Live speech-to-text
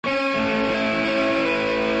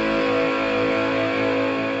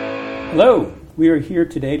Hello, we are here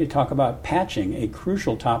today to talk about patching, a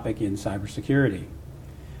crucial topic in cybersecurity.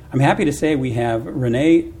 I'm happy to say we have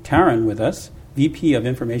Renee Tarun with us, VP of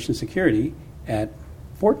Information Security at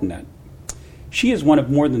Fortinet. She is one of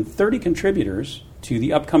more than 30 contributors to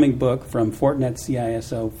the upcoming book from Fortinet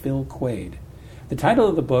CISO Phil Quade. The title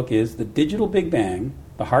of the book is The Digital Big Bang,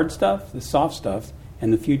 the Hard Stuff, the Soft Stuff,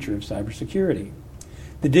 and the Future of Cybersecurity.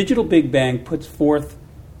 The Digital Big Bang puts forth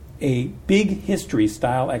a big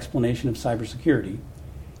history-style explanation of cybersecurity.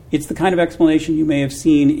 It's the kind of explanation you may have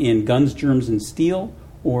seen in Guns, Germs, and Steel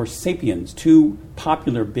or Sapiens, two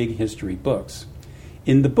popular big history books.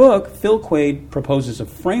 In the book, Phil Quade proposes a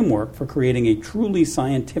framework for creating a truly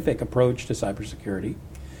scientific approach to cybersecurity.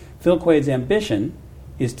 Phil Quade's ambition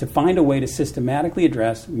is to find a way to systematically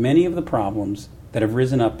address many of the problems that have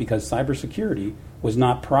risen up because cybersecurity was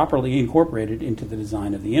not properly incorporated into the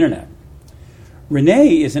design of the Internet.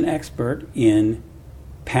 Renee is an expert in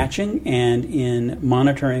patching and in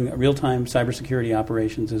monitoring real-time cybersecurity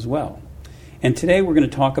operations as well. And today we're going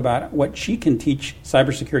to talk about what she can teach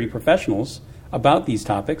cybersecurity professionals about these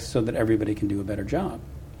topics so that everybody can do a better job.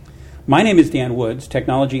 My name is Dan Woods,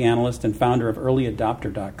 technology analyst and founder of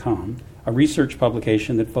earlyadopter.com, a research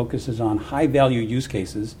publication that focuses on high-value use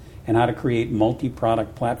cases and how to create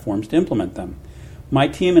multi-product platforms to implement them. My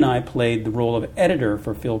team and I played the role of editor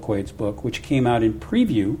for Phil Quade's book, which came out in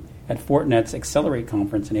preview at Fortinet's Accelerate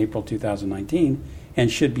conference in April 2019 and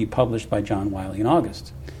should be published by John Wiley in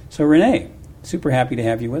August. So Renee, super happy to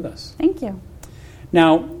have you with us. Thank you.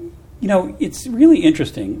 Now, it's really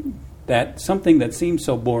interesting that something that seems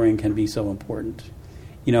so boring can be so important.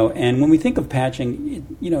 And when we think of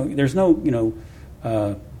patching, there's no,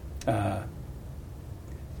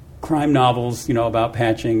 crime novels, about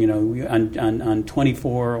patching, on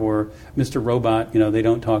 24 or Mr. Robot, they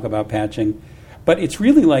don't talk about patching. But it's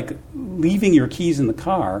really like leaving your keys in the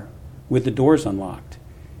car with the doors unlocked.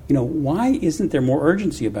 Why isn't there more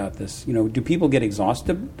urgency about this? Do people get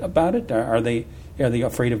exhausted about it? Are they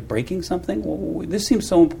afraid of breaking something? Well, this seems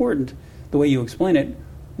so important, the way you explain it.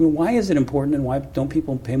 Why is it important, and why don't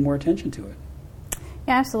people pay more attention to it?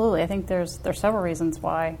 Yeah, absolutely. I think there's several reasons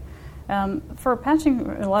why. For patching,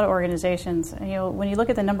 a lot of organizations, when you look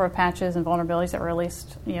at the number of patches and vulnerabilities that were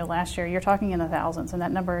released, last year, you're talking in the thousands, and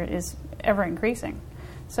that number is ever increasing.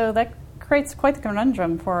 So that creates quite the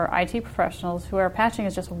conundrum for IT professionals who are patching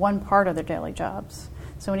as just one part of their daily jobs.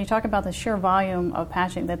 So when you talk about the sheer volume of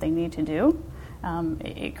patching that they need to do,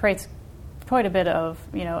 it creates quite a bit of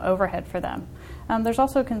overhead for them. There's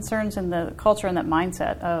also concerns in the culture and that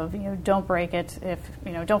mindset of don't break it if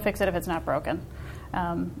don't fix it if it's not broken.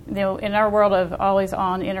 In our world of always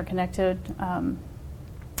on, interconnected,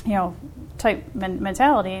 type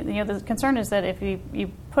mentality, the concern is that if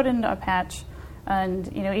you put in a patch,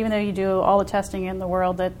 and even though you do all the testing in the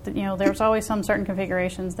world, that there's always some certain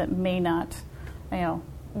configurations that may not,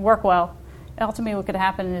 work well. Ultimately, what could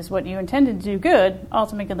happen is what you intended to do good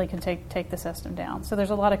ultimately can take the system down. So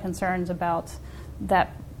there's a lot of concerns about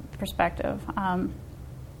that perspective.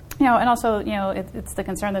 And also, it's the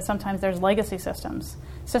concern that sometimes there's legacy systems.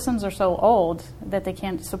 Systems are so old that they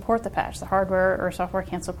can't support the patch. The hardware or software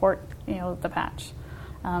can't support, the patch.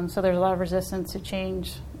 So there's a lot of resistance to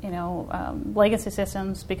change, legacy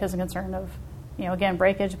systems because of concern of, again,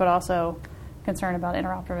 breakage, but also concern about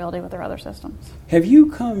interoperability with their other systems. Have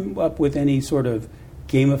you come up with any sort of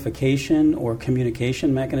gamification or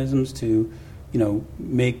communication mechanisms to,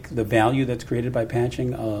 make the value that's created by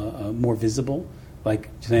patching more visible? Like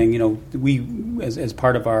saying, we, as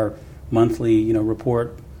part of our monthly,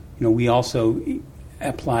 report, we also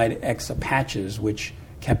applied X patches, which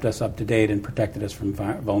kept us up to date and protected us from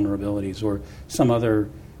vulnerabilities, or some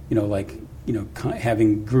other,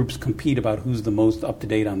 having groups compete about who's the most up to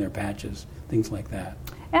date on their patches, things like that.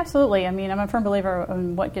 Absolutely. I mean, I'm a firm believer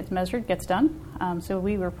in what gets measured gets done. So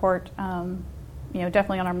we report,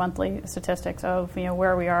 definitely on our monthly statistics of,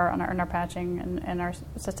 where we are on our patching and our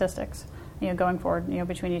statistics. Going forward,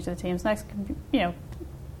 between each of the teams, next,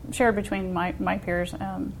 shared between my peers,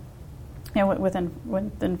 within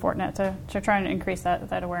Fortinet to try and increase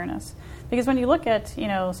that awareness. Because when you look at,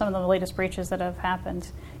 some of the latest breaches that have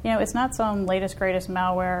happened, it's not some latest greatest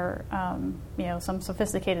malware, some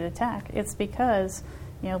sophisticated attack. It's because,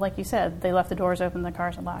 like you said, they left the doors open, the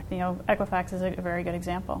cars unlocked. Equifax is a very good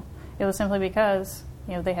example. It was simply because,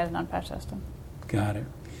 they had an unpatched system. Got it.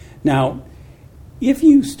 Now, if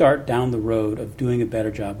you start down the road of doing a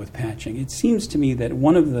better job with patching, it seems to me that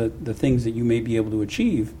one of the things that you may be able to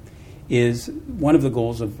achieve is one of the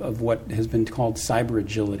goals of what has been called cyber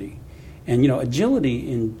agility. And,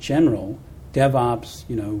 agility in general, DevOps,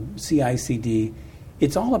 CI/CD,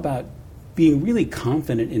 it's all about being really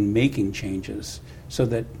confident in making changes so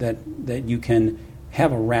that you can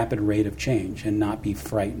have a rapid rate of change and not be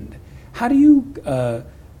frightened. How do you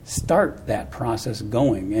start that process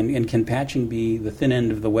going? And can patching be the thin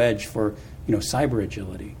end of the wedge for cyber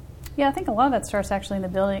agility? Yeah, I think a lot of that starts actually in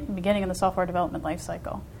the beginning of the software development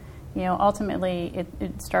lifecycle. Ultimately,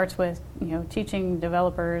 it starts with teaching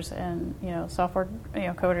developers and software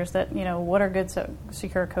coders that what are good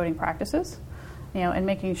secure coding practices, and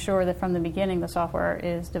making sure that from the beginning the software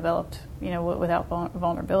is developed without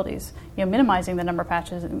vulnerabilities. Minimizing the number of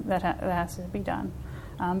patches that has to be done,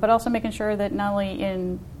 but also making sure that not only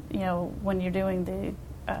in when you're doing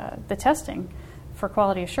the testing for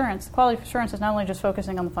quality assurance is not only just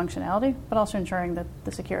focusing on the functionality, but also ensuring that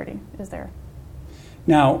the security is there.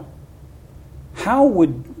 Now, how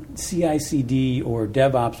would CI/CD or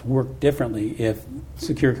DevOps work differently if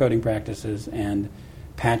secure coding practices and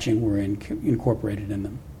patching were incorporated in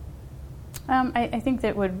them? I think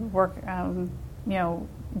that would work,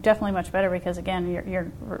 definitely much better because again,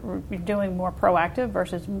 you're doing more proactive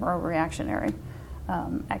versus more reactionary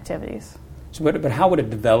activities. So, but how would a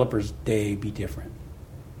developer's day be different?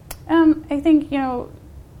 I think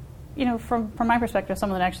from my perspective,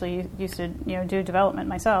 someone that actually used to do development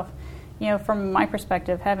myself. From my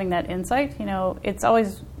perspective, having that insight, it's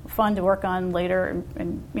always fun to work on later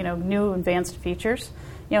and new advanced features.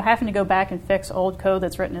 Having to go back and fix old code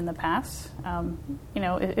that's written in the past,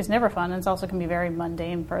 is never fun, and it's also can be very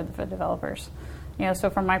mundane for developers.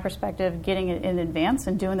 So from my perspective, getting it in advance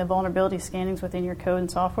and doing the vulnerability scannings within your code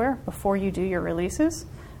and software before you do your releases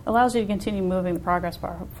allows you to continue moving the progress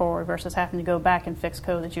bar forward versus having to go back and fix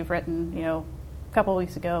code that you've written, a couple of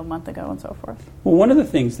weeks ago, a month ago, and so forth. Well, one of the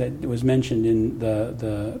things that was mentioned in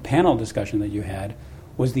the panel discussion that you had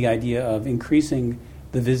was the idea of increasing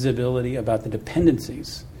the visibility about the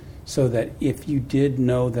dependencies so that if you did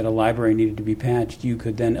know that a library needed to be patched, you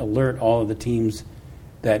could then alert all of the teams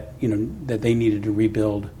that that they needed to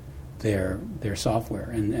rebuild their software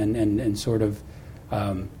and sort of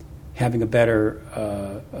having a better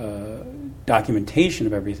documentation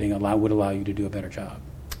of everything would allow you to do a better job.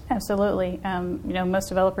 Absolutely. Most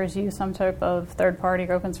developers use some type of third-party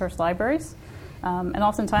or open-source libraries. And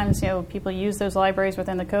oftentimes, people use those libraries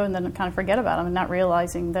within the code and then kind of forget about them and not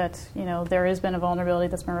realizing that, there has been a vulnerability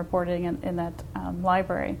that's been reported in that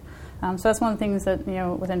library. So that's one of the things that,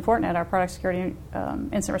 within Fortinet, our product security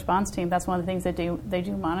incident response team, that's one of the things they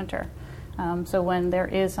do monitor. So when there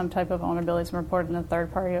is some type of vulnerability that's reported in a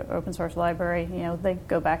third-party open source library, they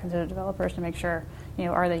go back into the developers to make sure,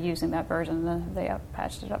 are they using that version and then they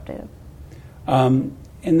patched it, updated.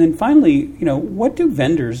 And then finally, what do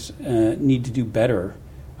vendors need to do better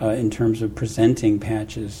in terms of presenting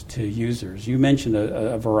patches to users? You mentioned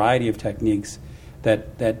a variety of techniques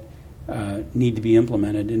that need to be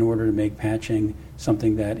implemented in order to make patching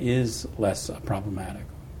something that is less problematic.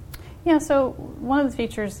 Yeah, so one of the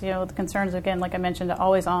features, the concerns, again, like I mentioned,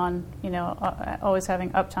 always on, always having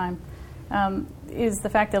uptime, is the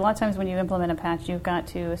fact that a lot of times when you implement a patch, you've got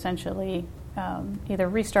to essentially either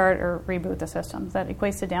restart or reboot the system. That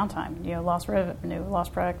equates to downtime, lost revenue,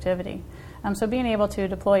 lost productivity. So being able to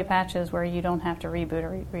deploy patches where you don't have to reboot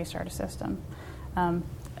or restart a system.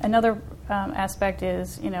 Another aspect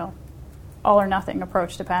is, all or nothing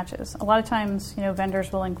approach to patches. A lot of times,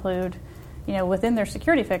 vendors will include, within their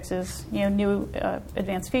security fixes, new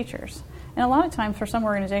advanced features. And a lot of times for some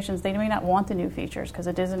organizations, they may not want the new features because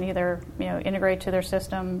it doesn't either, integrate to their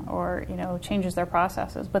system or, changes their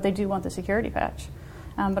processes, but they do want the security patch.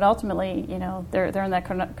 But ultimately, they're in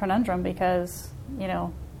that conundrum because,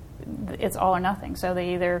 it's all or nothing. So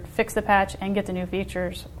they either fix the patch and get the new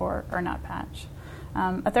features or not patch.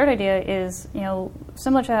 A third idea is,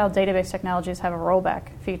 similar to how database technologies have a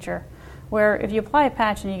rollback feature, where if you apply a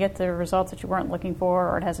patch and you get the results that you weren't looking for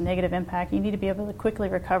or it has a negative impact, you need to be able to quickly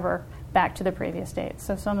recover back to the previous state.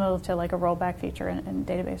 So similar to like a rollback feature in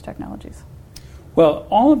database technologies. Well,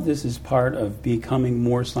 all of this is part of becoming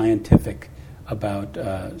more scientific about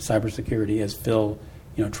cybersecurity, as Phil,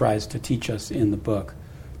 tries to teach us in the book.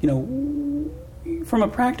 From a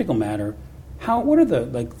practical matter, what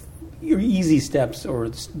are your easy steps, or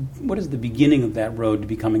what is the beginning of that road to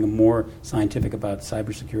becoming more scientific about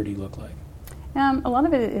cybersecurity look like? A lot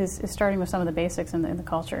of it is starting with some of the basics in the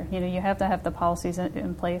culture. You have to have the policies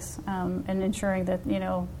in place and ensuring that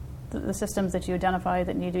the systems that you identify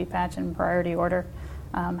that need to be patched in priority order,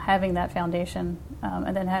 having that foundation,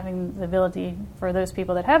 and then having the ability for those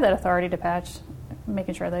people that have that authority to patch,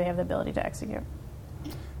 making sure they have the ability to execute.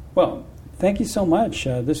 Well, thank you so much.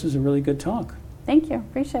 This was a really good talk. Thank you.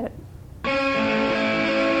 Appreciate it.